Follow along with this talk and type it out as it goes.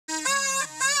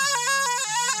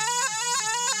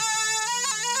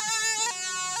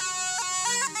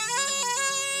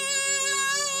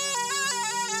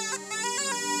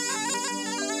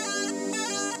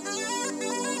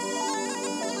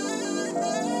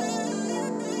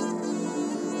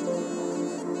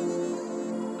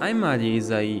I'm Mahdi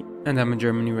Ehsaei, and I'm a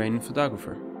German-Iranian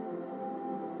photographer.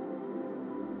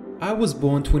 I was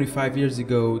born 25 years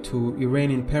ago to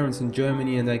Iranian parents in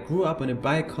Germany, and I grew up in a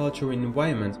bicultural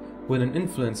environment with an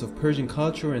influence of Persian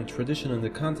culture and tradition in the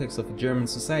context of German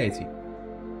society.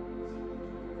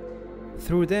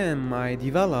 Through them, I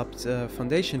developed a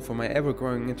foundation for my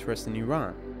ever-growing interest in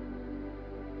Iran.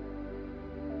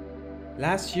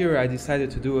 Last year, I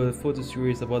decided to do a photo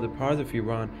series about a part of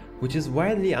Iran which is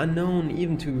widely unknown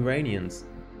even to Iranians.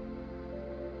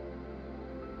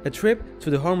 A trip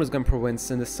to the Hormozgan Province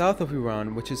in the south of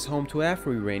Iran, which is home to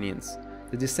Afro-Iranians,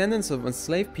 the descendants of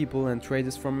enslaved people and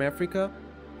traders from Africa,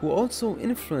 who also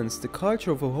influenced the culture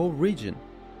of a whole region.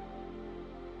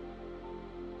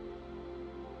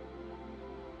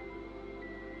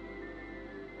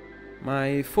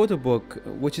 My photo book,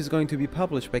 which is going to be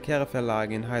published by Kara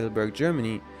Verlag in Heidelberg,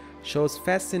 Germany, shows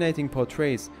fascinating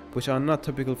portraits which are not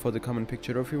typical for the common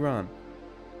picture of Iran.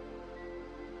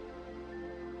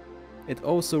 It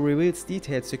also reveals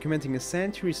details documenting a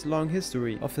centuries-long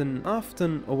history of an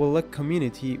often overlooked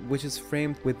community which is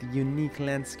framed with unique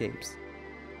landscapes.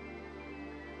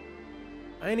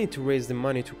 I need to raise the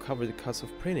money to cover the cost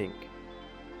of printing.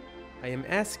 I am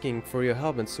asking for your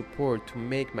help and support to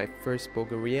make my first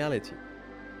book a reality.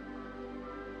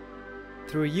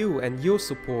 Through you and your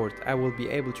support, I will be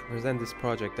able to present this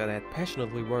project that I had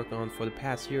passionately worked on for the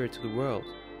past year to the world.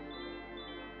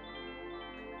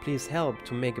 Please help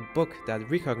to make a book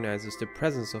that recognizes the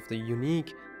presence of the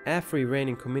unique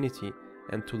Afro-Iranian community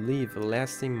and to leave a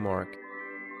lasting mark.